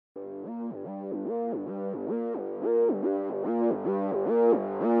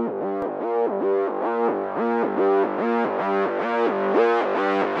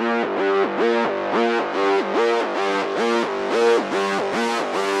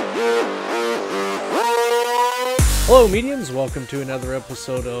Hello, mediums. Welcome to another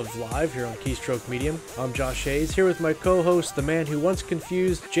episode of Live here on Keystroke Medium. I'm Josh Hayes, here with my co-host, the man who once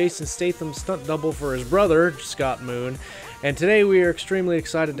confused Jason Statham's stunt double for his brother, Scott Moon. And today we are extremely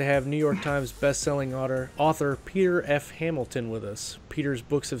excited to have New York Times bestselling author Peter F. Hamilton with us. Peter's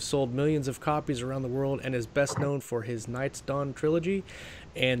books have sold millions of copies around the world and is best known for his Nights Dawn Trilogy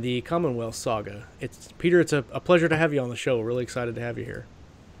and the Commonwealth Saga. Peter, it's a pleasure to have you on the show. Really excited to have you here.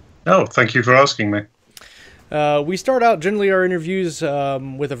 Oh, thank you for asking me. We start out generally our interviews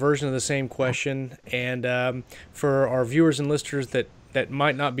with a version of the same question, and for our viewers and listeners that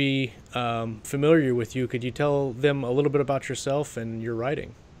might not be familiar with you, could you tell them a little bit about yourself and your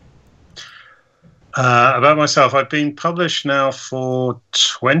writing? About myself, I've been published now for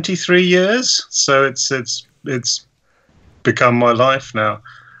 23 years, so it's become my life now.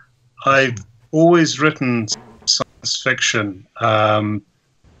 I've always written science fiction.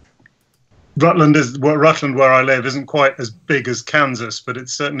 Rutland, where I live, isn't quite as big as Kansas, but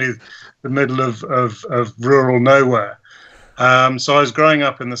it's certainly the middle of rural nowhere. So I was growing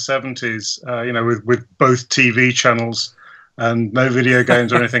up in the 70s, with both TV channels and no video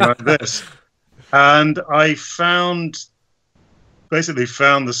games or anything like this. And I basically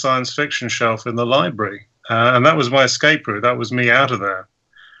found the science fiction shelf in the library. And that was my escape route. That was me out of there.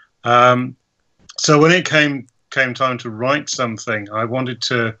 So when it came time to write something, I wanted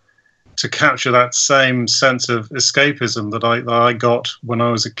to capture that same sense of escapism that I got when I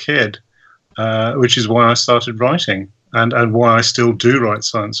was a kid, which is why I started writing and why I still do write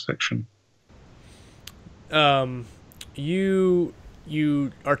science fiction. You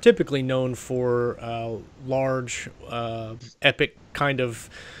are typically known for large, epic kind of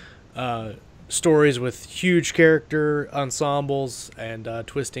stories with huge character ensembles and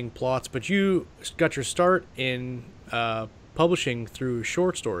twisting plots, but you got your start in publishing through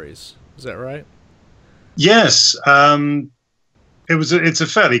short stories. Is that right? Yes. It's a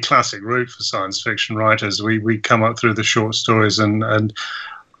fairly classic route for science fiction writers. We come up through the short stories, and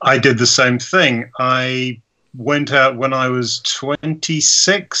I did the same thing. I went out when I was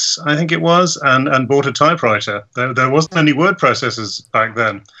 26, I think it was, and bought a typewriter. There wasn't any word processors back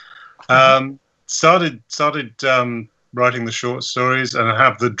then. Started writing the short stories, and I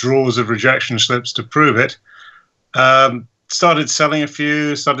have the drawers of rejection slips to prove it. Started selling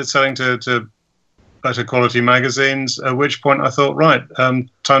to better quality magazines, at which point I thought, right,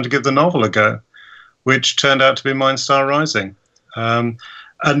 time to give the novel a go, which turned out to be Mine Star Rising. And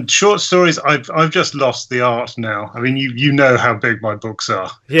short stories, I've just lost the art now. I mean, you know how big my books are.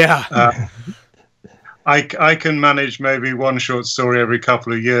 Yeah. I can manage maybe one short story every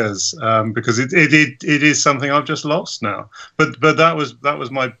couple of years, because it is something I've just lost now. But that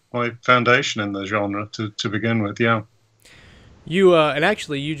was my foundation in the genre to begin with. Yeah. You and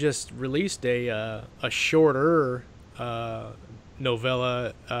actually you just released a shorter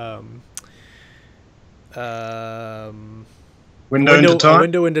novella,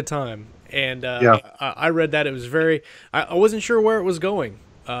 Window into Time, and yeah. I read that. It was I wasn't sure where it was going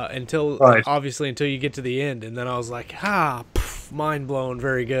until you get to the end, and then I was like, mind blown,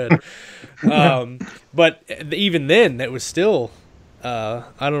 very good. But even then, it was still I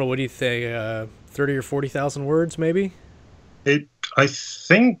don't know. What do you think? 30 or 40,000 words, maybe. I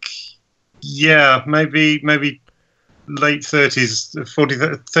think, yeah, maybe late 30s,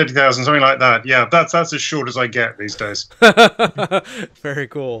 30,000, something like that. Yeah, that's as short as I get these days. Very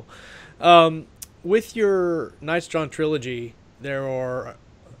cool. With your Nights Dawn Trilogy, there are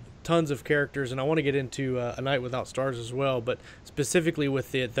tons of characters, and I want to get into A Night Without Stars as well, but specifically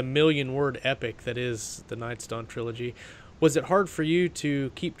with the million-word epic that is the Nights Dawn Trilogy. Was it hard for you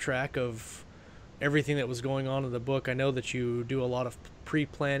to keep track of everything that was going on in the book? I know that you do a lot of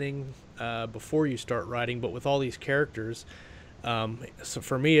pre-planning before you start writing, but with all these characters, so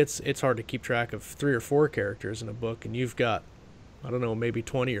for me, it's hard to keep track of 3 or 4 characters in a book, and you've got, I don't know, maybe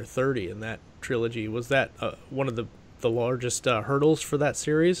 20 or 30 in that trilogy. Was that one of the largest hurdles for that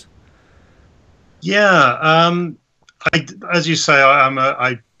series? Yeah, as you say,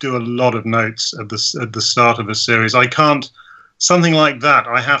 I do a lot of notes at the start of a series. I can't. Something like that,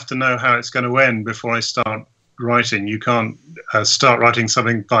 I have to know how it's going to end before I start writing. You can't start writing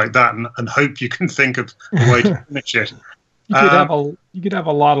something like that and hope you can think of a way to finish it. You could have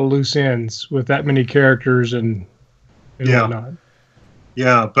a lot of loose ends with that many characters and whatnot.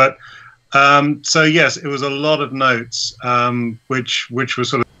 Yeah, but so yes, it was a lot of notes, which were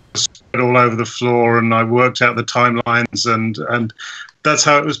sort of spread all over the floor, and I worked out the timelines, and that's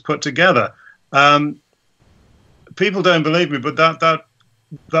how it was put together. People don't believe me, but that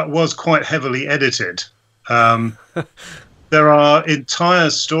was quite heavily edited. there are entire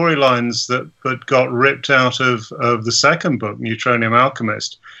storylines that got ripped out of the second book, Neutronium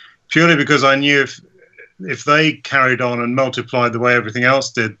Alchemist, purely because I knew if they carried on and multiplied the way everything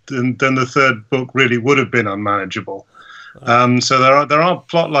else did, then the third book really would have been unmanageable. So there are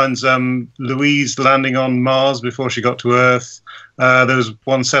plot lines. Louise landing on Mars before she got to Earth. There was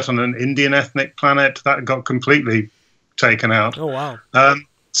one set on an Indian ethnic planet that got completely taken out. Oh wow!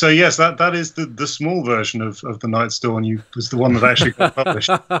 So yes, that is the small version of the Nights Dawn. Was the one that actually got published.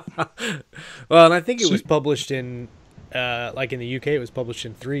 Well, and I think it was published in, like in the UK, it was published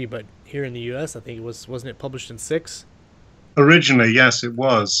in 3, but here in the US, I think wasn't it published in 6? Originally, yes, it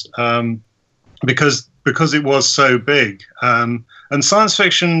was, because it was so big, and science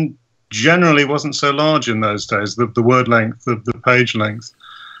fiction generally wasn't so large in those days. The word length, the page length,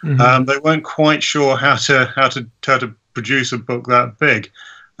 they weren't quite sure how to produce a book that big.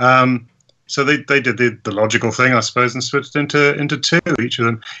 So they did the logical thing, I suppose, and split it into 2 each of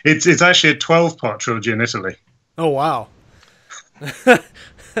them. It's actually a 12-part trilogy in Italy. Oh wow.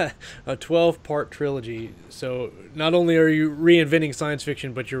 A 12-part trilogy. So not only are you reinventing science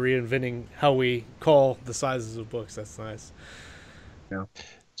fiction, but you're reinventing how we call the sizes of books. That's nice. Yeah.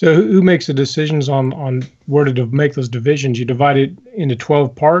 So who makes the decisions on where to make those divisions? You divide it into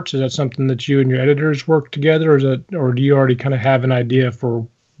 12 parts. Is that something that you and your editors work together, or do you already kind of have an idea for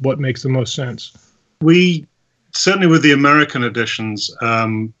what makes the most sense? We certainly, with the American editions,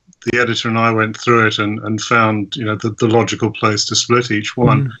 the editor and I went through it and found the logical place to split each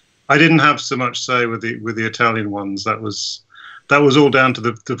one. I didn't have so much say with the Italian ones. That was all down to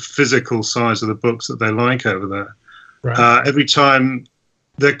the physical size of the books that they like over there. Right. Every time,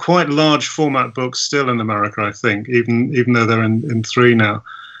 they're quite large format books still in America, I think, even though they're in 3 now.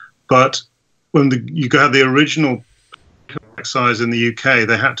 But when you had the original size in the UK,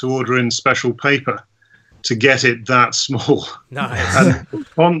 they had to order in special paper to get it that small. Nice. And the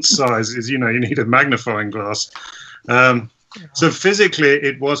font size is, you need a magnifying glass. So physically,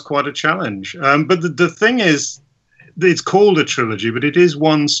 it was quite a challenge. But the thing is, it's called a trilogy, but it is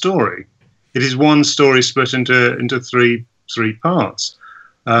one story. It is one story split into three parts,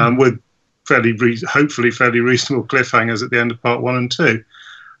 with hopefully fairly reasonable cliffhangers at the end of part 1 and 2.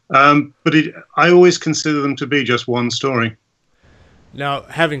 But I always consider them to be just one story. Now,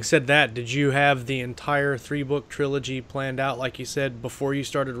 having said that, did you have the entire 3-book trilogy planned out, like you said, before you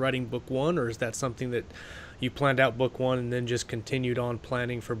started writing book 1, or is that something that you planned out book 1 and then just continued on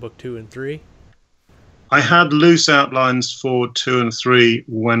planning for book 2 and 3? I had loose outlines for 2 and 3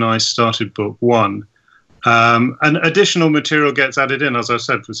 when I started book 1. And additional material gets added in, as I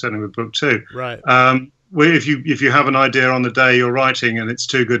said, certainly with book 2. Right. If you have an idea on the day you're writing and it's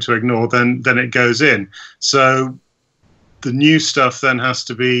too good to ignore, then it goes in. So the new stuff then has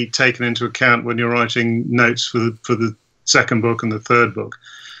to be taken into account when you're writing notes for the second book and the third book.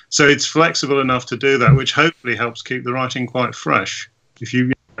 So it's flexible enough to do that, which hopefully helps keep the writing quite fresh. If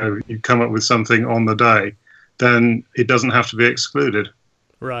you come up with something on the day, then it doesn't have to be excluded.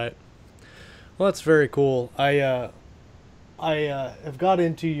 Right. Well, that's very cool. I have got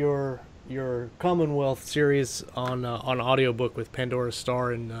into your Commonwealth series on audiobook with Pandora's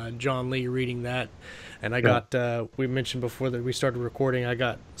Star and John Lee reading that. And I got, we mentioned before that we started recording, I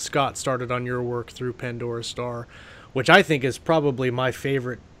got Scott started on your work through Pandora's Star, which I think is probably my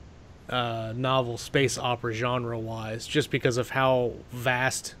favorite novel, space opera genre-wise, just because of how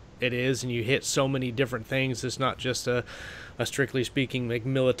vast it is, and you hit so many different things. It's not just a strictly speaking, like,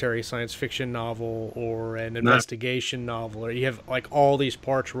 military science fiction novel or an investigation novel, or you have, like, all these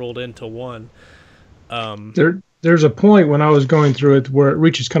parts rolled into one. There's a point when I was going through it where it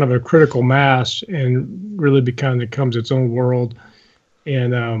reaches kind of a critical mass and really becomes its own world.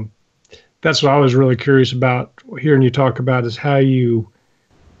 And that's what I was really curious about hearing you talk about, is how you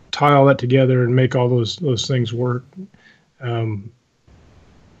tie all that together and make all those things work. I'm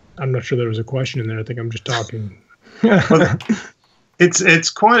not sure there was a question in there. I think I'm just talking. Well,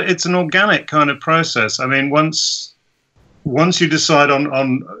 it's an organic kind of process. I mean, once you decide on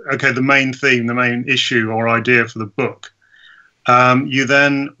the main theme, the main issue or idea for the book, you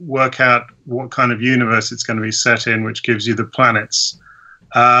then work out what kind of universe it's going to be set in, which gives you the planets.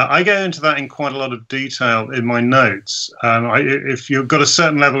 I go into that in quite a lot of detail in my notes. If you've got a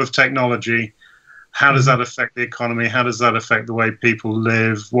certain level of technology, how does that affect the economy? How does that affect the way people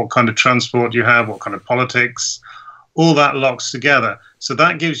live? What kind of transport you have? What kind of politics? All that locks together. So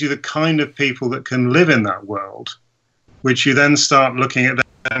that gives you the kind of people that can live in that world, which you then start looking at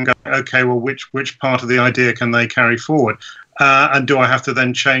and going, okay, well, which part of the idea can they carry forward? And do I have to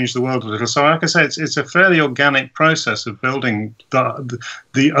then change the world a little? So like I say, it's a fairly organic process of building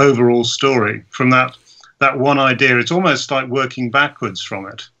the overall story from that that one idea. It's almost like working backwards from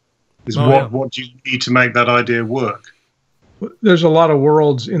it. Is what do you need to make that idea work? There's a lot of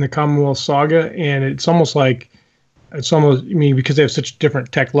worlds in the Commonwealth Saga, and it's almost, I mean, because they have such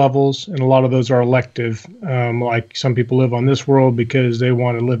different tech levels, and a lot of those are elective. Like some people live on this world because they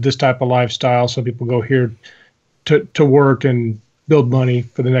want to live this type of lifestyle. Some people go here to work and build money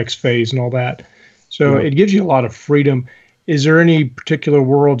for the next phase and all that. So it gives you a lot of freedom. Is there any particular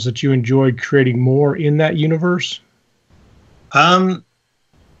worlds that you enjoyed creating more in that universe?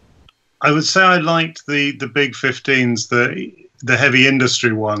 I would say I liked the big 15s, the heavy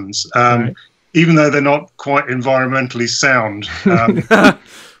industry ones, right. Even though they're not quite environmentally sound.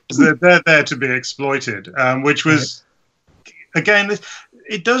 They're there to be exploited, which was, again,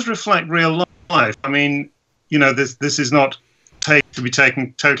 it does reflect real life. I mean, you know, this is not to be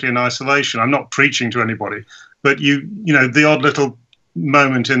taken totally in isolation. I'm not preaching to anybody, but you know, the odd little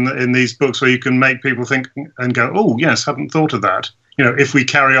moment in these books where you can make people think and go, oh yes, hadn't thought of that. You know, if we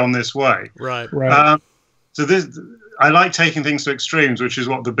carry on this way. Right. So I like taking things to extremes, which is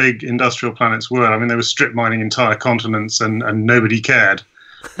what the big industrial planets were. I mean, they were strip mining entire continents, and nobody cared.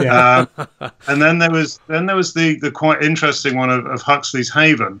 Yeah. And then there was the quite interesting one of Huxley's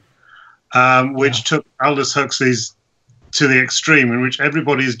Haven, which took Aldous Huxley's to the extreme, in which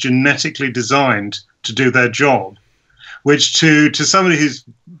everybody is genetically designed to do their job, which to somebody who's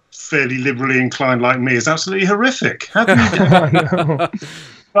fairly liberally inclined like me is absolutely horrific. How can you do that?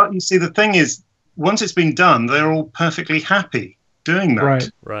 But you see, the thing is, once it's been done, they're all perfectly happy doing that.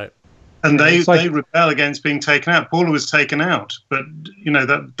 Right. And they rebel against being taken out. Paula was taken out, but you know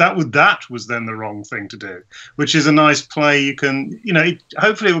that was then the wrong thing to do, which is a nice play. You can, you know,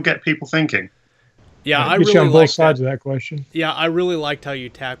 hopefully it will get people thinking. Yeah, I get really you on both liked sides of that question. Yeah, I really liked how you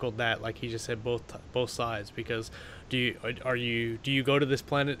tackled that. Like he just said, both sides. Because do you go to this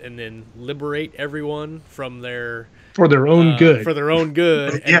planet and then liberate everyone from their for their own good,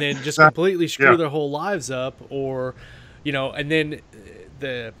 and then just completely screw their whole lives up, or you know, and then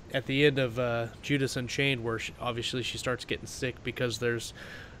at the end of Judas Unchained, where obviously she starts getting sick because there's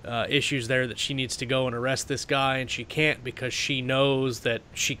issues there that she needs to go and arrest this guy, and she can't because she knows that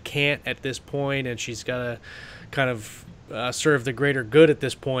she can't at this point, and she's got to kind of serve the greater good at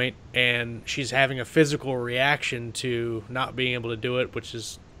this point, and she's having a physical reaction to not being able to do it, which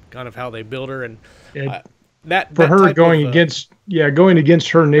is kind of how they build her. And going against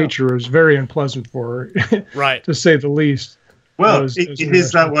her nature is very unpleasant for her, right? To say the least. Well, it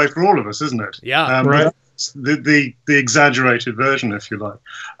is that way for all of us, isn't it? Yeah, right. The exaggerated version, if you like.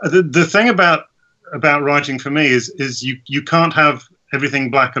 The thing about writing for me is you can't have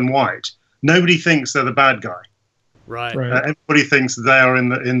everything black and white. Nobody thinks they're the bad guy. Right. Everybody thinks they are in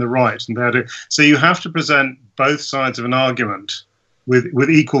the right, and so you have to present both sides of an argument with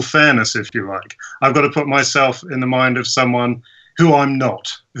equal fairness, if you like. I've got to put myself in the mind of someone who I'm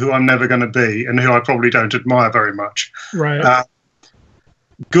not, who I'm never going to be, and who I probably don't admire very much. Right.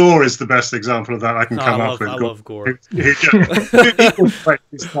 Gore is the best example of that I can come up with. I love Gore. He just takes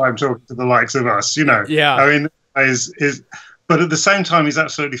his time talking to the likes of us, you know. Yeah. I mean, but at the same time, he's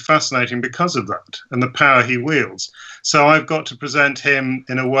absolutely fascinating because of that and the power he wields. So I've got to present him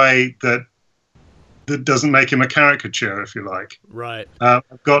in a way that doesn't make him a caricature, if you like. Right.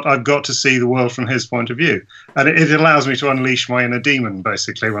 I've got to see the world from his point of view, and it allows me to unleash my inner demon,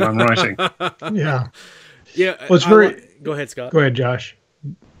 basically, when I'm writing. Yeah. Yeah. Well, it's go ahead, Scott. Go ahead, Josh.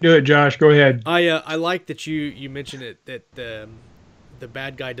 Do it, Josh. Go ahead. I like that you mentioned it, that the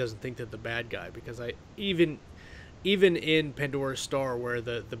bad guy doesn't think that the bad guy, because even in Pandora's Star, where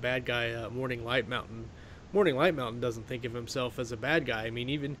the bad guy Morning Light Mountain doesn't think of himself as a bad guy. I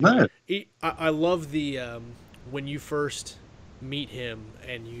mean, I love the when you first meet him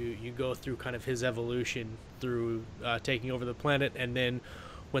and you go through kind of his evolution through taking over the planet, and then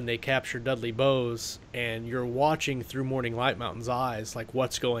when they capture Dudley Bowes and you're watching through Morning Light Mountain's eyes, like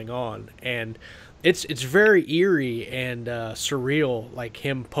what's going on, and it's very eerie and surreal, like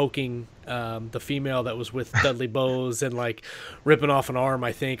him poking the female that was with Dudley Bowes and like ripping off an arm,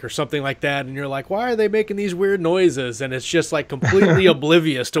 I think, or something like that, and you're like, why are they making these weird noises? And it's just like completely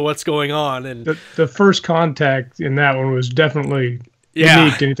oblivious to what's going on. And the first contact in that one was definitely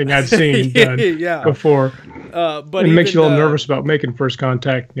unique to anything I'd seen done before. But it makes you a little nervous about making first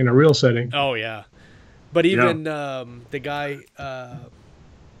contact in a real setting. Oh yeah, but even the guy.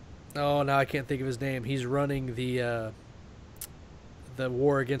 Oh no, I can't think of his name. He's running the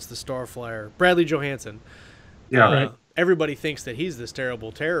war against the Starflyer, Bradley Johansson. Yeah, right. Everybody thinks that he's this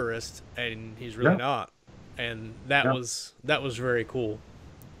terrible terrorist, and he's really not. And that was very cool.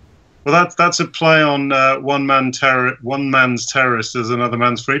 Well, that's a play on one man's terrorist as another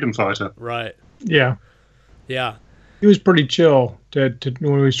man's freedom fighter. Right. Yeah. Yeah. He was pretty chill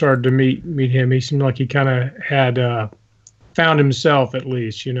when we started to meet him. He seemed like he kind of had found himself, at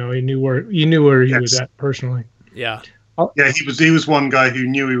least. You know, he knew where he was Yes. at personally. Yeah. Yeah, he was one guy who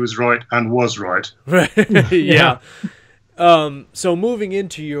knew he was right and was right. Right. Yeah. Yeah. So moving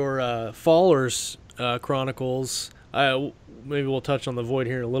into your Fallers Chronicles, maybe we'll touch on the Void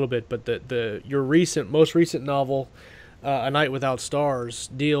here in a little bit, but your most recent novel, A Night Without Stars,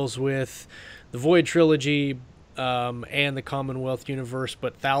 deals with the Void trilogy and the Commonwealth universe,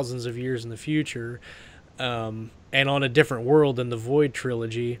 but thousands of years in the future, and on a different world than the Void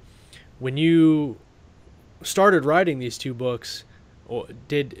trilogy. When you started writing these two books,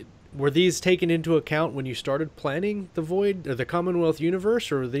 were these taken into account when you started planning the Void or the Commonwealth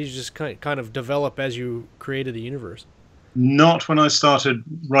universe, or were these just kind of develop as you created the universe? Not when I started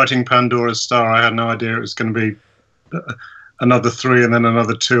writing Pandora's Star. I had no idea it was going to be another 3 and then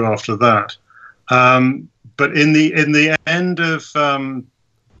another 2 after that. But in the end of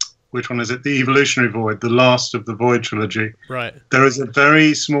which one is it? The Evolutionary Void, the last of the Void trilogy. Right. There is a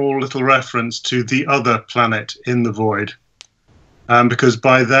very small little reference to the other planet in the Void, because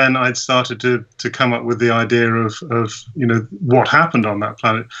by then I'd started to come up with the idea of what happened on that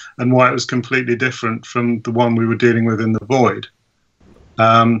planet and why it was completely different from the one we were dealing with in the Void.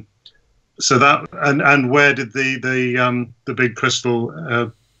 So that and where did the big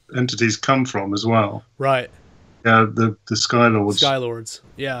crystal entities come from as well? Right. The Skylords. Skylords.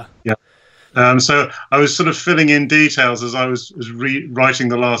 Yeah. Yeah. So I was sort of filling in details as I was writing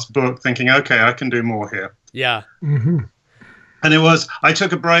the last book, thinking, okay, I can do more here. Yeah. Mm-hmm. And I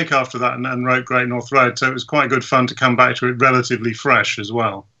took a break after that and wrote Great North Road, so it was quite good fun to come back to it relatively fresh as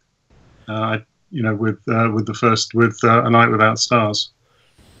well. With the first, with A Night Without Stars.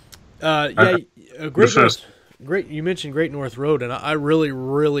 Great. You mentioned Great North Road, and I really,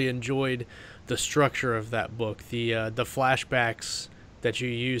 really enjoyed the structure of that book. The flashbacks that you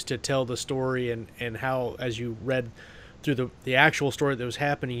used to tell the story, and how, as you read through the actual story that was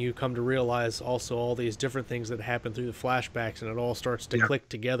happening, you come to realize also all these different things that happen through the flashbacks, and it all starts to click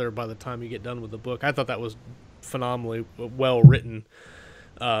together by the time you get done with the book. I thought that was phenomenally well written.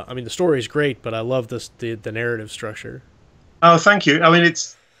 I mean, the story is great, but I love the narrative structure. Oh, thank you. I mean,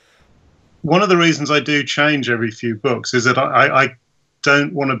 it's one of the reasons I do change every few books is that I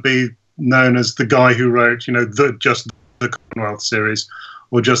don't want to be known as the guy who wrote, just the Commonwealth series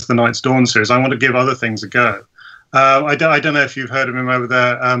or just the Nights Dawn series. I want to give other things a go. I don't know if you've heard of him over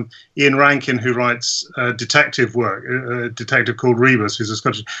there, Ian Rankin, who writes detective work, a detective called Rebus, who's a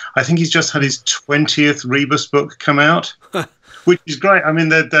Scottish. I think he's just had his 20th Rebus book come out, which is great. I mean,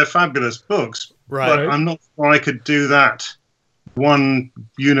 they're fabulous books, right? But I'm not sure I could do that one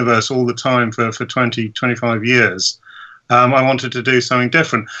universe all the time for 20, 25 years. I wanted to do something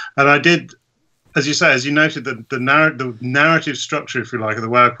different, and I did. As you say, as you noted, the narrative structure, if you like, or the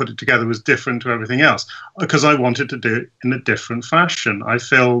way I put it together was different to everything else because I wanted to do it in a different fashion. I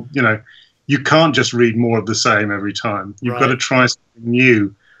feel, you can't just read more of the same every time. You've got to try something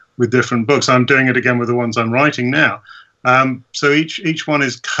new with different books. I'm doing it again with the ones I'm writing now. So each one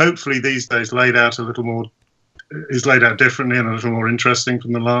is hopefully these days laid out differently and a little more interesting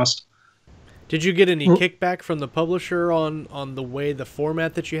from the last. Did you get any kickback from the publisher on the way the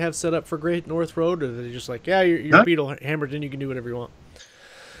format that you have set up for Great North Road, or are they just like, yeah, you're Beetle hammered in, you can do whatever you want?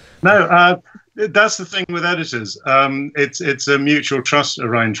 No, that's the thing with editors. It's a mutual trust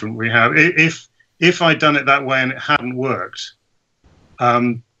arrangement we have. If I'd done it that way and it hadn't worked,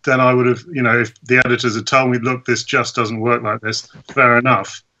 then I would have, if the editors had told me, look, this just doesn't work like this, fair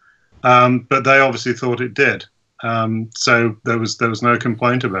enough. But they obviously thought it did. So there was no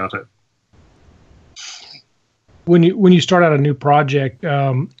complaint about it. When you start out a new project,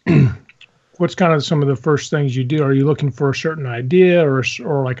 what's kind of some of the first things you do? Are you looking for a certain idea or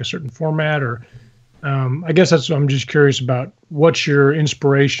like a certain format, or I guess that's what I'm just curious about. What's your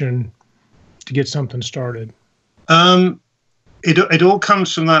inspiration to get something started? It all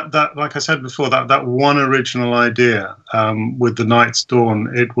comes from that like I said before, that one original idea with the Night's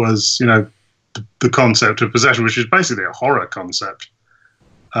Dawn. It was the concept of possession, which is basically a horror concept.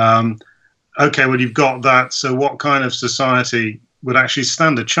 Okay, well, you've got that. So what kind of society would actually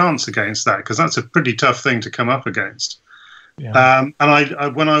stand a chance against that? Because that's a pretty tough thing to come up against. Yeah. And I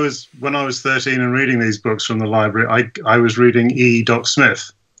when I was 13 and reading these books from the library, I was reading E. Doc Smith,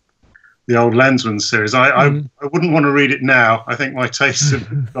 the old Lensman series. I wouldn't want to read it now. I think my tastes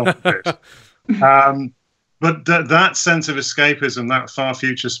have gone a bit. But that sense of escapism, that far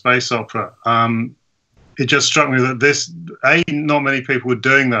future space opera, it just struck me that not many people were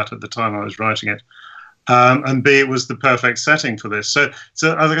doing that at the time I was writing it, and B, it was the perfect setting for this. So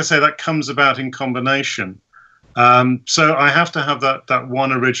like I say, that comes about in combination. So I have to have that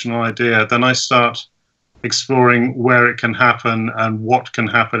one original idea. Then I start exploring where it can happen and what can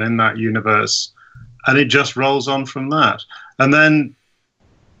happen in that universe, and it just rolls on from that. And then,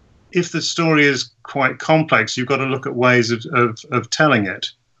 if the story is quite complex, you've got to look at ways of telling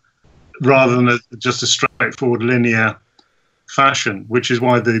it, rather than just a straightforward linear fashion, which is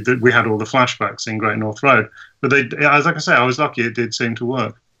why we had all the flashbacks in Great North Road. But as like I say, I was lucky; it did seem to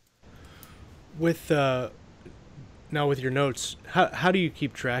work. With now with your notes, how do you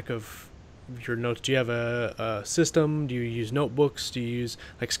keep track of your notes? Do you have a system? Do you use notebooks? Do you use,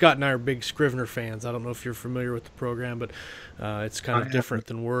 like, Scott and I are big Scrivener fans. I don't know if you're familiar with the program, but it's kind of different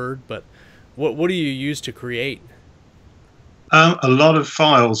than Word. But what do you use to create? A lot of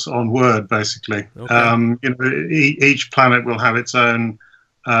files on Word, basically. Okay. Each planet will have its own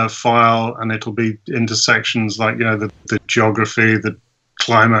file, and it'll be into sections like the geography, the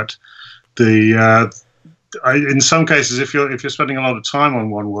climate, in some cases, if you're spending a lot of time on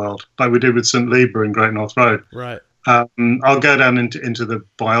one world, like we did with St. Liber in Great North Road, Right. I'll go down into the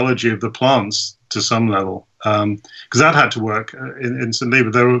biology of the plants to some level, because that had to work in St.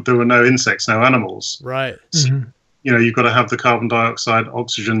 Liber. There were no insects, no animals. Right. So, you've got to have the carbon dioxide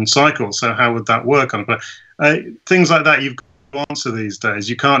oxygen cycle. So how would that work on a planet? Things like that you've got to answer these days.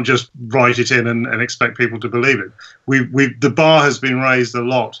 You can't just write it in and expect people to believe it. The bar has been raised a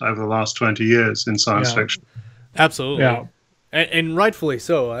lot over the last 20 years in science fiction. Absolutely. Yeah. And rightfully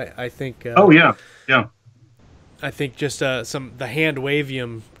so. I think. Oh yeah. I think just the hand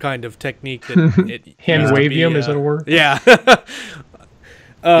wavium kind of technique that hand wavium, is that a word? Yeah.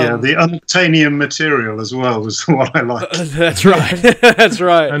 Yeah, the unobtainium material as well was what I liked. That's right. That's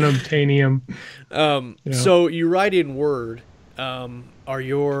right. Unobtainium. So you write in Word. Are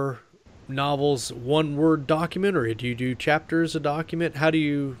your novels one Word document, or do you do chapters a document? How do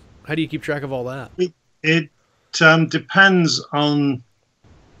you keep track of all that? It depends on.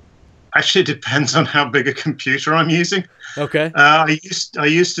 Actually, it depends on how big a computer I'm using. Okay. I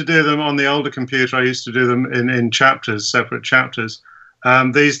used to do them on the older computer. I used to do them in chapters, separate chapters.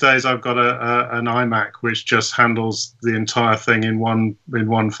 These days, I've got an iMac which just handles the entire thing in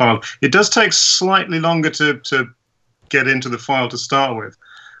one file. It does take slightly longer to get into the file to start with,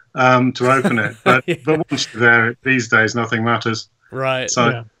 to open it. But but once you're there, these days nothing matters. Right.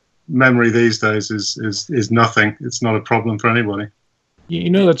 So memory these days is nothing. It's not a problem for anybody.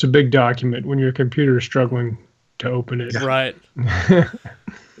 That's a big document when your computer is struggling to open it. Right.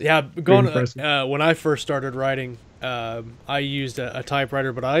 Yeah. When I first started writing, I used a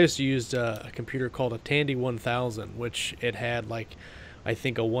typewriter, but I also used a computer called a Tandy 1000, which it had I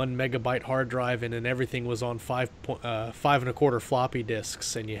think a 1 megabyte hard drive, and everything was on 5.25 floppy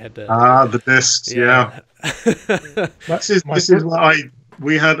disks, and you had to. The disks, yeah. This is what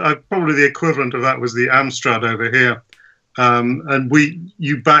we had. Probably the equivalent of that was the Amstrad over here, and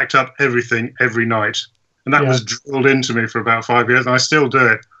you backed up everything every night, and that was drilled into me for about 5 years, and I still do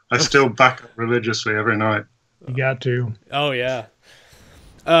it. I still back up religiously every night. You got to. Oh yeah.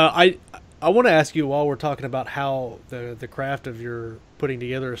 I want to ask you, while we're talking about how the craft of your putting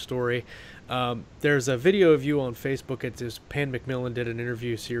together a story. There's a video of you on Facebook. It's Pan Macmillan did an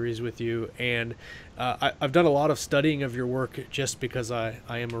interview series with you, and I've done a lot of studying of your work just because I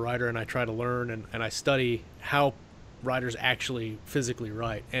am a writer and I try to learn and I study how writers actually physically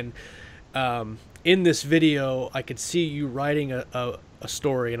write. And in this video, I could see you writing a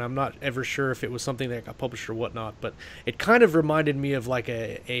story, and I'm not ever sure if it was something that got published or whatnot, but it kind of reminded me of like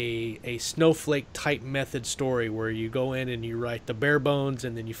a snowflake type method story where you go in and you write the bare bones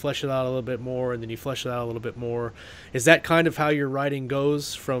and then you flesh it out a little bit more and then you flesh it out a little bit more. Is that kind of how your writing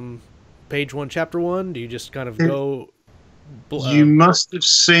goes from page 1, chapter 1? Do you just kind of go... You must have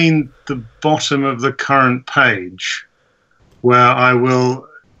seen the bottom of the current page where I will...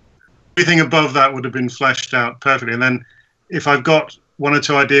 Everything above that would have been fleshed out perfectly. And then if I've got one or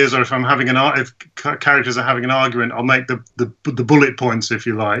two ideas, or if I'm having if characters are having an argument, I'll make the bullet points, if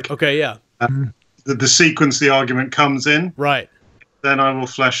you like. Okay, yeah. The sequence the argument comes in. Right. Then I will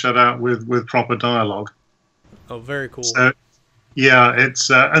flesh that out with proper dialogue. Oh, very cool. So, yeah, it's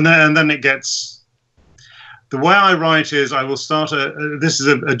and then it gets. The way I write is I will start this is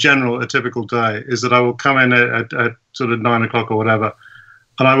a typical day is that I will come in at sort of 9 o'clock or whatever,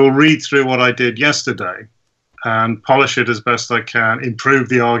 and I will read through what I did yesterday and polish it as best I can, improve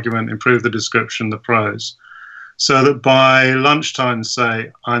the argument, improve the description, the prose, so that by lunchtime,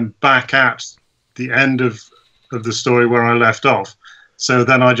 say, I'm back at the end of the story where I left off. So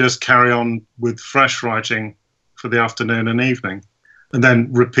then I just carry on with fresh writing for the afternoon and evening, and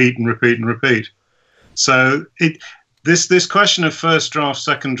then repeat and repeat and repeat. So this question of first draft,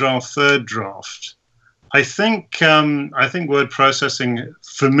 second draft, third draft, I think word processing,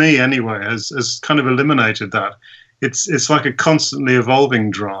 for me anyway, has kind of eliminated that. It's like a constantly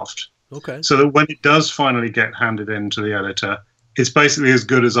evolving draft. Okay. So that when it does finally get handed into the editor, it's basically as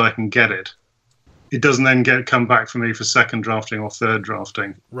good as I can get it. It doesn't then come back for me for second drafting or third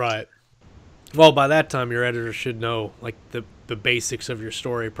drafting. Right. Well, by that time, your editor should know like the basics of your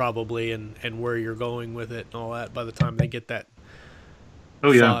story probably, and where you're going with it and all that. By the time they get that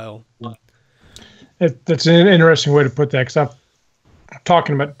file. That's an interesting way to put that, because I'm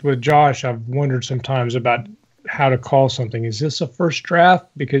talking about with Josh, I've wondered sometimes about how to call something. Is this a first draft?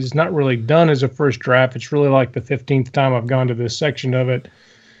 Because it's not really done as a first draft. It's really like the 15th time I've gone to this section of it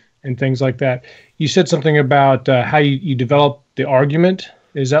and things like that. You said something about how you develop the argument.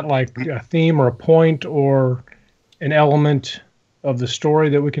 Is that like a theme or a point or an element of the story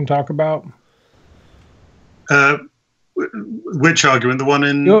that we can talk about? Which argument? The one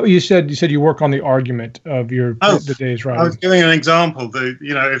in? You said you work on the argument of the day's writing. I was giving an example.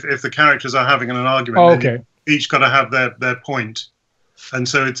 If the characters are having an argument, okay, each got to have their point, and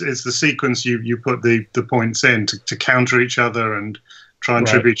so it's the sequence you put the points in to counter each other and try and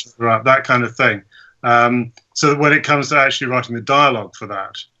trip each other up, that kind of thing. So when it comes to actually writing the dialogue for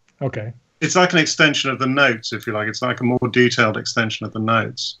that, okay, it's like an extension of the notes, if you like. It's like a more detailed extension of the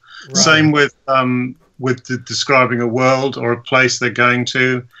notes. Right. Same with describing a world or a place they're going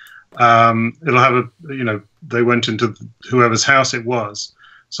to. It'll have they went into whoever's house it was.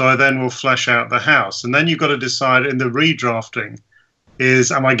 So I then will flesh out the house. And then you've got to decide in the redrafting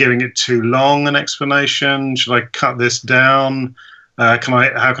am I giving it too long an explanation? Should I cut this down? How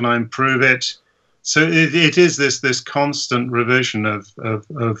can I improve it? So it is this constant revision of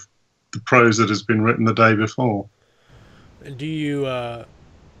the prose that has been written the day before. Do you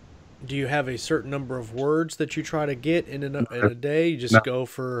have a certain number of words that you try to get in a day? You just go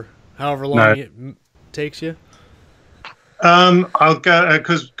for however long it takes you? I'll go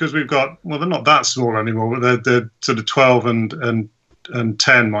because we've got, well, they're not that small anymore, but they're sort of 12 and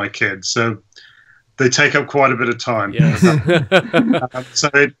 10, my kids. So they take up quite a bit of time. Yes. So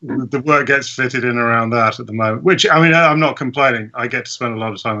the work gets fitted in around that at the moment, which, I mean, I'm not complaining. I get to spend a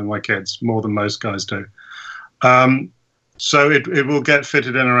lot of time with my kids, more than most guys do. So it will get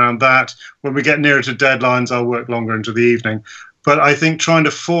fitted in around that. When we get nearer to deadlines, I'll work longer into the evening. But I think trying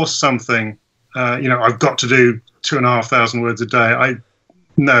to force something, I've got to do 2,500 words a day.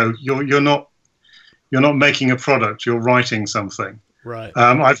 No, you're not making a product. You're writing something. Right.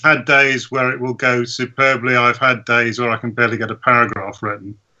 I've had days where it will go superbly. I've had days where I can barely get a paragraph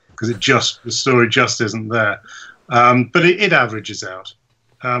written because the story just isn't there. But it averages out.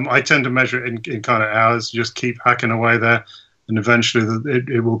 I tend to measure it in kind of hours. Just keep hacking away there, and eventually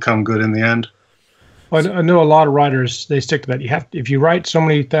it will come good in the end. Well, I know a lot of writers, they stick to that. If you write so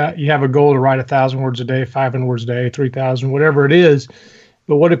many, you have a goal to write 1,000 words a day, 500 words a day, 3,000, whatever it is.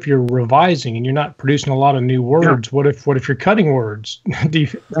 But what if you're revising and you're not producing a lot of new words? Yeah. What if you're cutting words? Do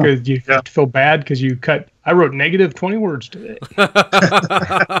you feel bad because you cut? I wrote negative 20 words today.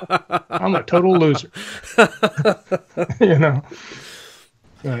 I'm a total loser.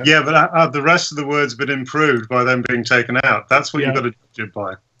 Yeah, but the rest of the words have been improved by them being taken out. That's what you've got to judge it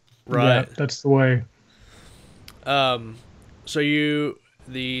by. Right. Yeah, that's the way. So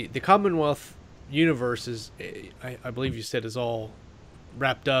the Commonwealth universe is, I believe you said, is all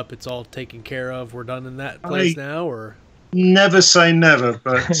wrapped up. It's all taken care of. We're done in that place now, or? Never say never,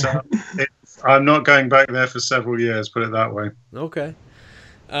 but I'm not going back there for several years, put it that way. Okay.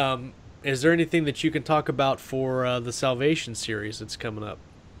 Is there anything that you can talk about for the Salvation series that's coming up?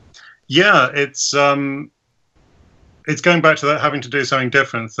 Yeah, it's going back to that having to do something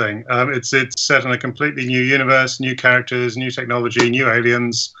different thing. It's set in a completely new universe, new characters, new technology, new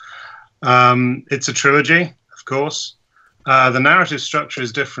aliens. It's a trilogy, of course. The narrative structure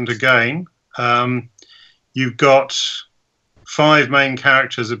is different again. You've got 5 main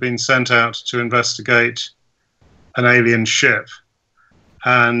characters have been sent out to investigate an alien ship,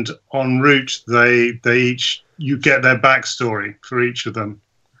 and en route you get their backstory for each of them,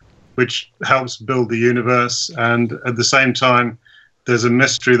 which helps build the universe. And at the same time, there's a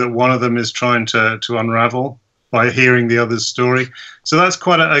mystery that one of them is trying to unravel by hearing the other's story. So that's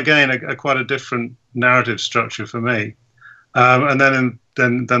quite a different narrative structure for me. And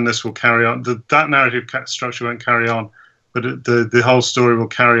then this will carry on. That narrative structure won't carry on, but the whole story will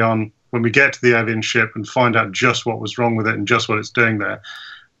carry on when we get to the alien ship and find out just what was wrong with it and just what it's doing there.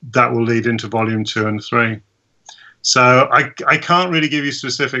 That will lead into volume 2 and 3. So I can't really give you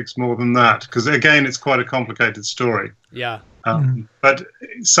specifics more than that, because again, it's quite a complicated story. Yeah. But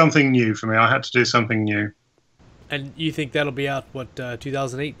something new for me. I had to do something new. And you think that'll be out,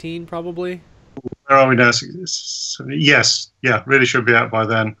 2018 probably? Where are we now? Yes, yeah, really should be out by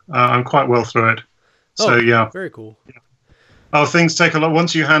then. I'm quite well through it. So, yeah. Very cool. Oh, things take a lot.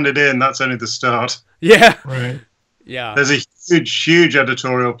 Once you hand it in, that's only the start. Yeah. Right. Yeah. There's a huge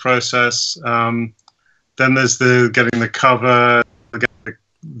editorial process. Then there's getting the cover,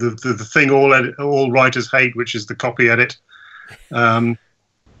 the thing all writers hate, which is the copy edit. And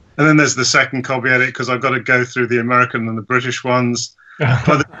then there's the second copy edit, because I've got to go through the American and the British ones.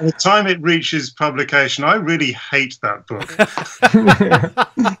 By the time it reaches publication, I really hate that book.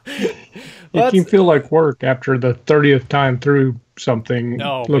 It can feel like work after the 30th time through something,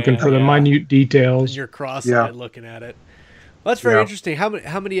 looking for the minute details. And you're cross-eyed looking at it. Well, that's very interesting.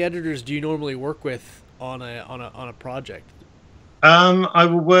 How many editors do you normally work with on a project? I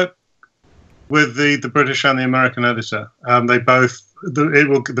will work with the British and the American editor. They both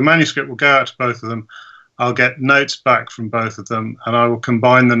the manuscript will go out to both of them. I'll get notes back from both of them, and I will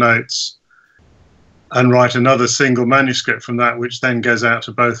combine the notes and write another single manuscript from that, which then goes out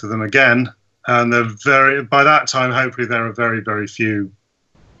to both of them again. And by that time, hopefully there are very, very few,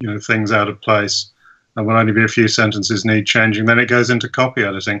 things out of place, and will only be a few sentences need changing. Then it goes into copy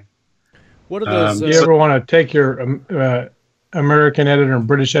editing. What are those? Do you ever want to take your American editor and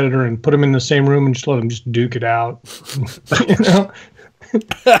British editor and put them in the same room and just let them just duke it out?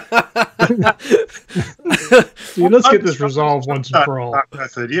 Let's get this resolved once and for all. That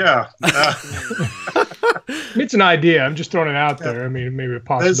method, yeah. It's an idea. I'm just throwing it out there. I mean, maybe a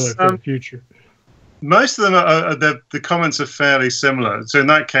possibility for the future. Most of them the comments are fairly similar. So in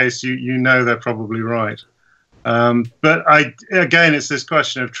that case, you know they're probably right. But again, it's this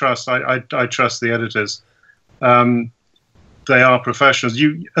question of trust. I trust the editors. They are professionals.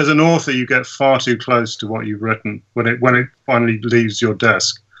 You, as an author, you get far too close to what you've written when it finally leaves your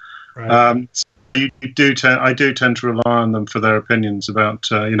desk. Right. So I do tend to rely on them for their opinions about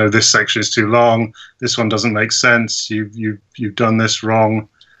this section is too long, this one doesn't make sense, you've done this wrong,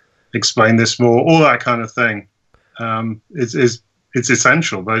 explain this more, all that kind of thing. It's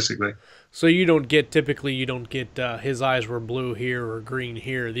essential, basically. So you don't get his eyes were blue here or green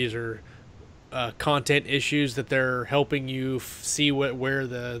here. These are content issues that they're helping you see where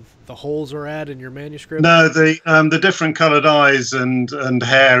the holes are at in your manuscript? No, the different coloured eyes and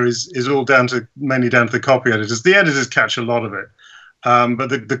hair is all mainly down to the copy editors. The editors catch a lot of it, but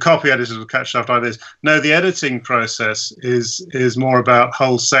the copy editors will catch stuff like this. No, the editing process is more about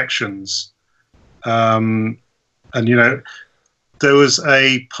whole sections, and there was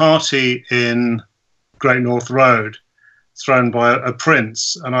a party in Great North Road thrown by a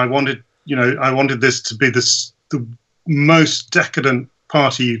prince, and I wanted this to be the most decadent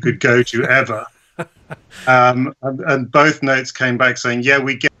party you could go to ever. And both notes came back saying, yeah,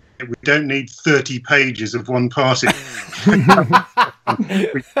 we get it. We don't need 30 pages of one party. We get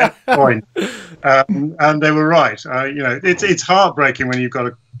the point. And they were right. It's heartbreaking when you've got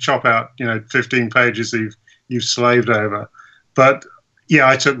to chop out 15 pages that you've slaved over. But yeah,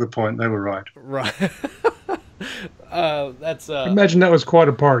 I took the point. They were right. Right. That's imagine that was quite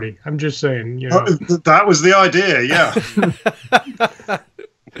a party. I'm just saying, that was the idea. Yeah.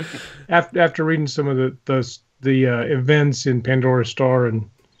 After reading some of the events in Pandora's Star and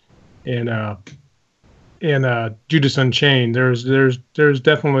Judas Unchained, there's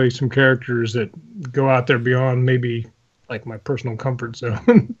definitely some characters that go out there beyond maybe like my personal comfort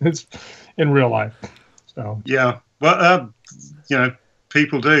zone. It's in real life. So yeah, well,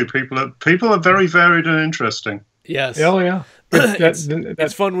 people do. People are very varied and interesting. Yes. Oh yeah.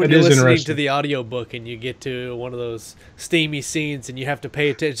 It's fun when you're listening to the audiobook and you get to one of those steamy scenes and you have to pay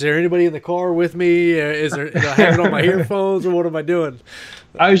attention. Is there anybody in the car with me? Is there? I have it on my earphones, or what am I doing?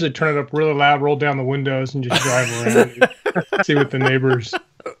 I usually turn it up really loud, roll down the windows, and just drive around and see what the neighbors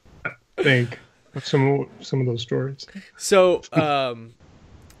think of some of those stories. So,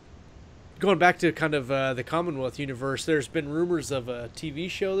 going back to kind of the Commonwealth universe, there's been rumors of a TV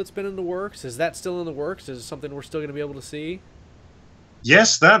show that's been in the works. Is that still in the works? Is it something we're still going to be able to see?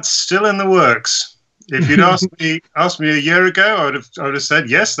 Yes, that's still in the works. If you'd asked me a year ago, I would have said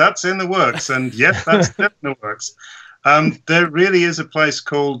yes, that's in the works, and yes, that's still in the works. There really is a place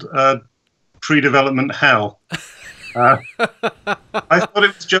called Pre-Development Hell. I thought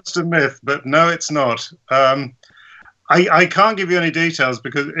it was just a myth, but no, it's not. I can't give you any details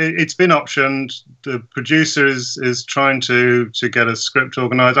because it's been optioned. The producer is trying to get a script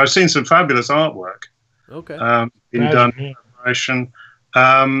organized. I've seen some fabulous artwork. Okay. Being done in preparation.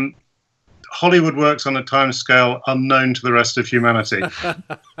 Hollywood works on a timescale unknown to the rest of humanity.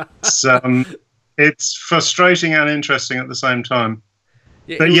 It's frustrating and interesting at the same time.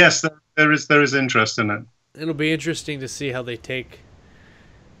 Yeah, but yes, there is interest in it. It'll be interesting to see how they take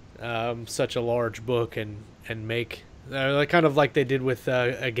such a large book and make kind of like they did with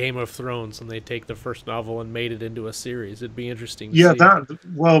a Game of Thrones, and they take the first novel and made it into a series. It'd be interesting to see.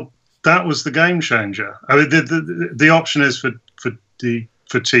 That was the game changer. I mean, the option is for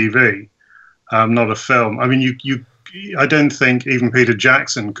TV, not a film. I mean, I don't think even Peter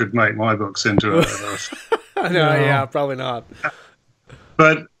Jackson could make my books into a no, yeah, probably not.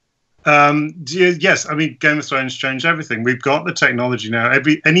 But yes, I mean, Game of Thrones changed everything. We've got the technology now.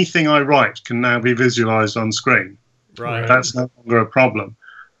 Anything I write can now be visualized on screen. Right. That's no longer a problem.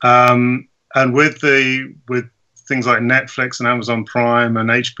 And with things like Netflix and Amazon Prime and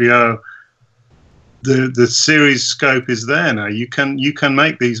HBO, the series scope is there now. You can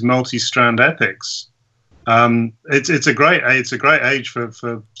make these multi-strand epics. It's a great age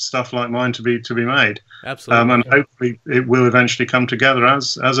for stuff like mine to be made. Absolutely. And hopefully it will eventually come together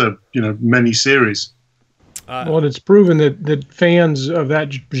as a mini series. Well, it's proven that fans of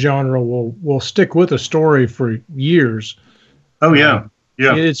that genre will stick with a story for years. Oh yeah,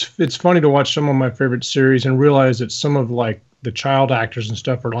 yeah. It's funny to watch some of my favorite series and realize that some of like the child actors and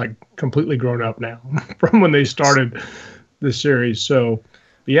stuff are like completely grown up now from when they started the series. So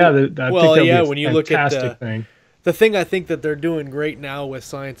yeah, I think that'd be a fantastic thing. The thing I think that they're doing great now with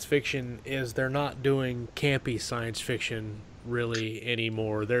science fiction is they're not doing campy science fiction really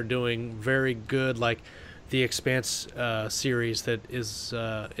anymore. They're doing very good, like the Expanse series that is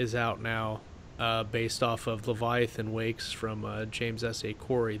out now, based off of Leviathan Wakes from James S.A.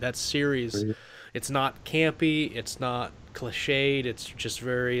 Corey. That series, it's not campy, it's not cliched, it's just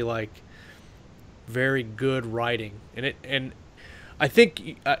very good writing. And I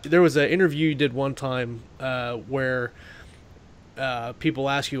think there was an interview you did one time where people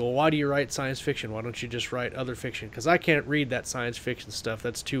ask you, well, why do you write science fiction? Why don't you just write other fiction? Because I can't read that science fiction stuff.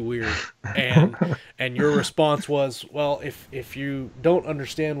 That's too weird. And your response was, well, if you don't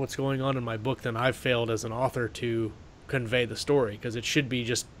understand what's going on in my book, then I've failed as an author to convey the story, because it should be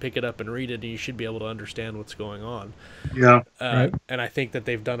just pick it up and read it, and you should be able to understand what's going on. Yeah. Right. And I think that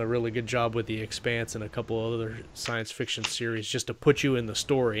they've done a really good job with The Expanse and a couple of other science fiction series just to put you in the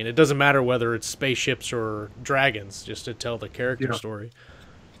story. And it doesn't matter whether it's spaceships or dragons, just to tell the character story.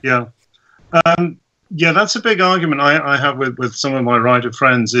 Yeah. Yeah, that's a big argument I have with some of my writer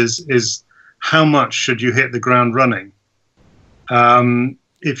friends is how much should you hit the ground running?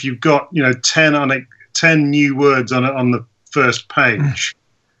 If you've got 10 new words on the first page,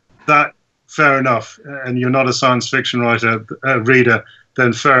 that fair enough, and you're not a science fiction reader,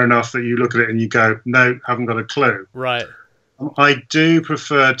 then fair enough that you look at it and you go, no, haven't got a clue. Right. I do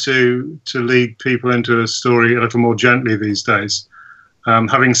prefer to lead people into a story a little more gently these days.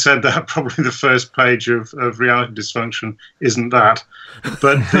 Having said that, probably the first page of Reality Dysfunction isn't that,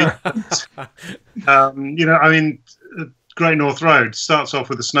 but Great North Road starts off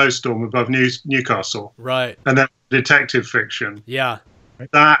with a snowstorm above Newcastle, right, and then detective fiction. Yeah,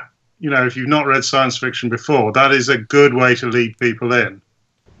 that if you've not read science fiction before, that is a good way to lead people in.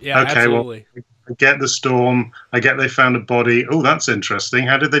 Yeah, okay, absolutely. Well, I get the storm. I get they found a body. Oh, that's interesting.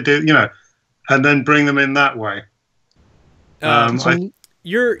 How did they do? And then bring them in that way. It's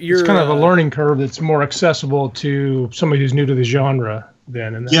kind of a learning curve that's more accessible to somebody who's new to the genre.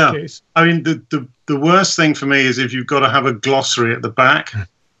 Then in that case, I mean, the worst thing for me is if you've got to have a glossary at the back.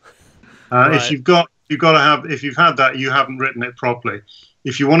 Right. If you've had that, you haven't written it properly.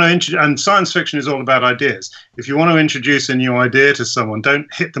 If you want to and science fiction is all about ideas. If you want to introduce a new idea to someone,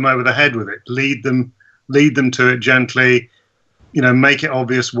 don't hit them over the head with it. Lead them to it gently. Make it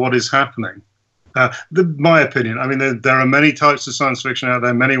obvious what is happening. My opinion. I mean, there are many types of science fiction out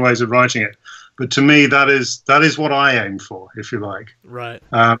there, many ways of writing it. But to me, that is what I aim for, if you like. Right.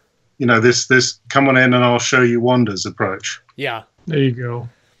 This come on in and I'll show you wonders approach. Yeah. There you go.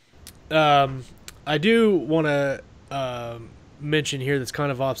 I do want to mention here that's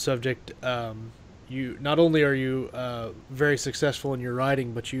kind of off subject. You not only are you very successful in your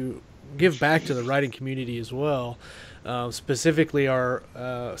writing, but you give back to the writing community as well. Specifically,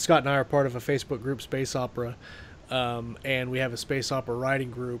 Scott and I are part of a Facebook group, Space Opera, and we have a space opera writing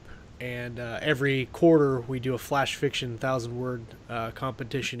group. And every quarter we do a flash fiction 1,000-word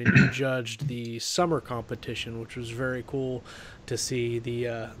competition, and you judged the summer competition, which was very cool to see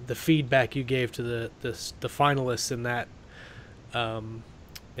the feedback you gave to the finalists in that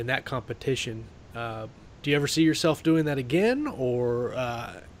competition. Do you ever see yourself doing that again, or?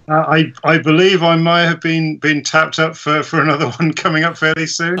 I believe I might have been tapped up for another one coming up fairly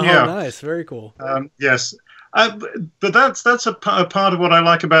soon. Oh, yeah, nice, very cool. Yes. But that's a part of what I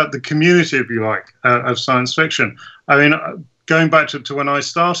like about the community, if you like, of science fiction. I mean, going back to when I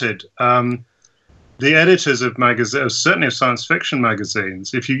started, the editors of magazines, certainly of science fiction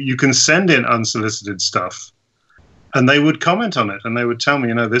magazines, if you can send in unsolicited stuff, and they would comment on it, and they would tell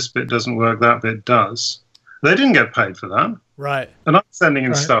me, this bit doesn't work, that bit does. They didn't get paid for that. Right. And I'm sending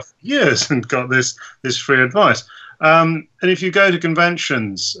in stuff for years and got this free advice. And if you go to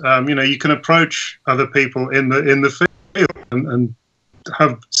conventions, you can approach other people in the field and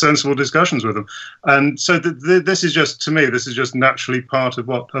have sensible discussions with them. And so this is just, to me, this is just naturally part of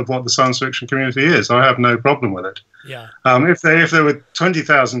what the science fiction community is. I have no problem with it. Yeah. If there were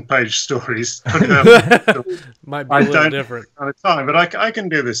 20,000 page stories, 20,000 stories might be a little different at a time, but I can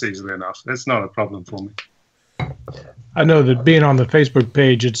do this easily enough. It's not a problem for me. I know that being on the Facebook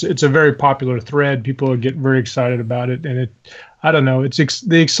page, it's a very popular thread. People get very excited about it, and I don't know,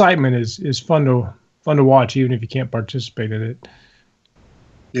 the excitement is fun to watch, even if you can't participate in it.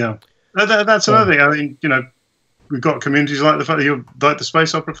 Yeah, that's another thing. I mean, we've got communities like the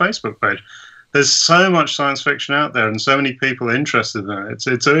Space Opera Facebook page. There's so much science fiction out there, and so many people interested in it.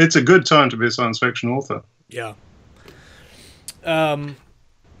 It's a good time to be a science fiction author. Yeah.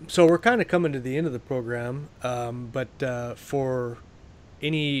 So we're kind of coming to the end of the program, but for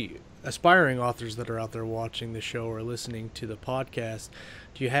any aspiring authors that are out there watching the show or listening to the podcast,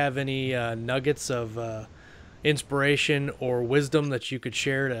 do you have any nuggets of inspiration or wisdom that you could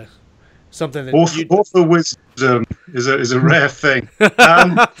share to something that author wisdom is a rare thing.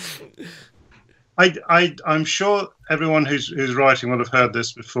 I'm sure everyone who's writing will have heard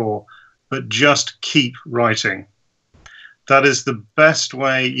this before, but just keep writing. That is the best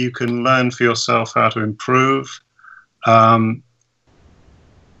way you can learn for yourself how to improve.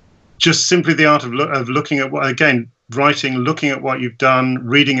 Just simply the art of looking at writing, looking at what you've done,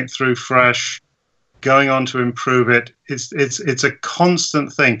 reading it through fresh, going on to improve it. It's a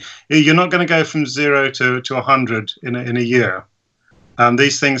constant thing. You're not going to go from 0 to 100 in a year.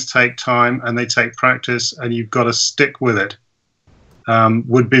 These things take time and they take practice, and you've got to stick with it.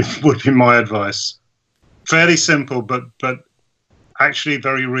 Would be my advice. Fairly simple, but actually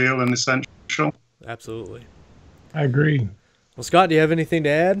very real and essential. Absolutely. I agree. Well, Scott, do you have anything to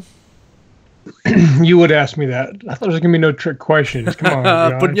add? You would ask me that. I thought there was going to be no trick questions. Come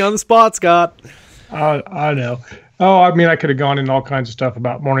on, putting you on the spot, Scott. I know. Oh, I mean, I could have gone into all kinds of stuff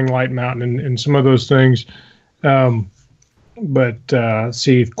about Morning Light Mountain and some of those things. But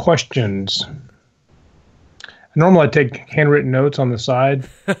see, questions. Normally I take handwritten notes on the side,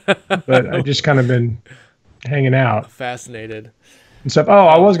 but I've just kind of been hanging out. Fascinated. And stuff. Oh,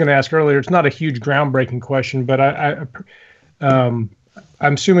 I was going to ask earlier, it's not a huge groundbreaking question, but I'm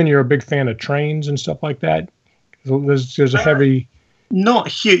assuming you're a big fan of trains and stuff like that. There's a heavy... Not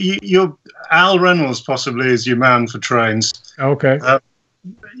huge. Al Reynolds possibly is your man for trains. Okay.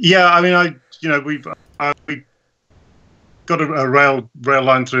 Yeah, I mean, we got a rail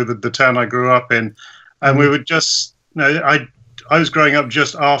line through the town I grew up in, and we would just, I was growing up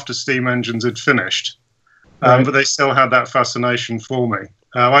just after steam engines had finished, right. But they still had that fascination for me.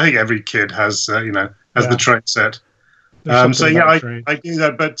 I think every kid has, the train set. So yeah, I do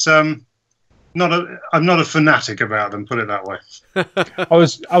that, but I'm not a fanatic about them. Put it that way.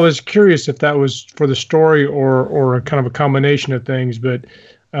 I was curious if that was for the story or a kind of a combination of things, but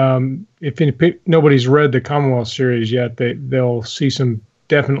if nobody's read the Commonwealth series yet, they'll see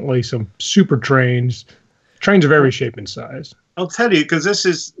definitely some super trains of every shape and size. I'll tell you, because this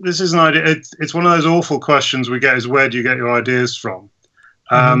is an idea. It's one of those awful questions we get: is where do you get your ideas from?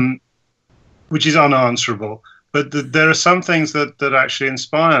 Which is unanswerable. But there are some things that actually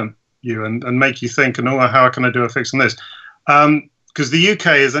inspire you and make you think, and how can I do a fix on this? Because the UK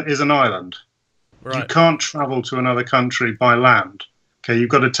is an island. Right. You can't travel to another country by land. Okay, you've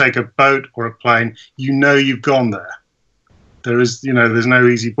got to take a boat or a plane. You've gone there. There's no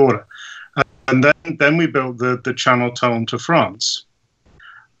easy border. And then we built the Channel tunnel to France.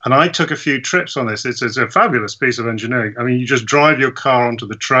 And I took a few trips on this. It's a fabulous piece of engineering. I mean, you just drive your car onto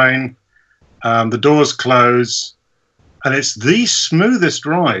the train, the doors close, and it's the smoothest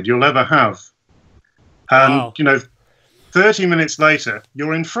ride you'll ever have. And, wow. 30 minutes later,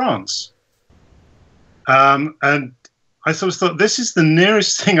 you're in France. And I sort of thought, this is the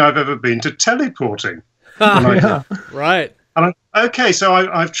nearest thing I've ever been to teleporting. Yeah. Right. And so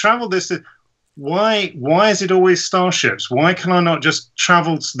I've traveled this. Why is it always starships? Why can I not just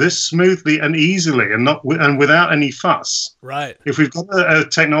travel this smoothly and easily and without any fuss? Right. If we've got a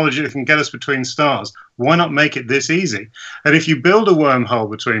technology that can get us between stars, why not make it this easy? And if you build a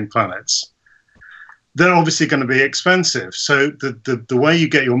wormhole between planets, they're obviously going to be expensive. So the way you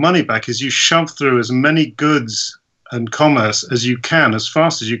get your money back is you shove through as many goods and commerce as you can, as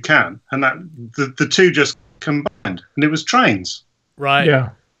fast as you can, and that the two just combined, and it was trains. Right. Yeah.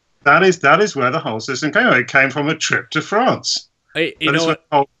 That is where the whole system came from. It came from a trip to France. You That is know where what?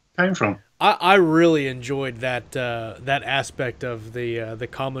 the whole came from. I really enjoyed that aspect of the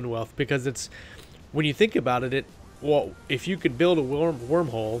Commonwealth, because it's, when you think about it, well, if you could build a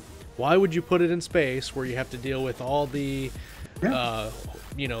wormhole, why would you put it in space where you have to deal with all the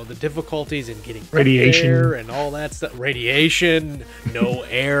the difficulties in getting radiation there and all that stuff, radiation, no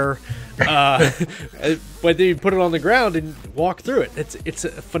air, but then you put it on the ground and walk through it. It's a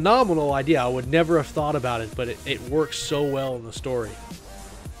phenomenal idea. I would never have thought about it, but it works so well in the story.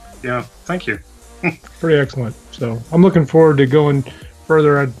 Yeah, thank you. Pretty excellent. So I'm looking forward to going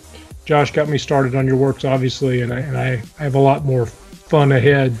further. Josh got me started on your works, obviously, and I have a lot more fun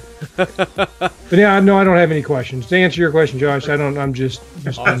ahead. But yeah, no, I don't have any questions. To answer your question, Josh, I'm just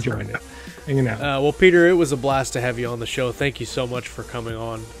Awesome. enjoying it, hanging out. Well, Peter, it was a blast to have you on the show. Thank you so much for coming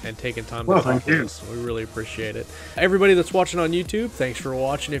on and taking time to talk with us. We really appreciate it. Everybody that's watching on YouTube, thanks for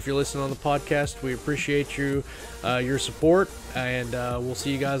watching. If you're listening on the podcast, we appreciate your support, and we'll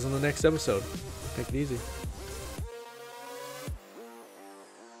see you guys on the next episode. Take it easy.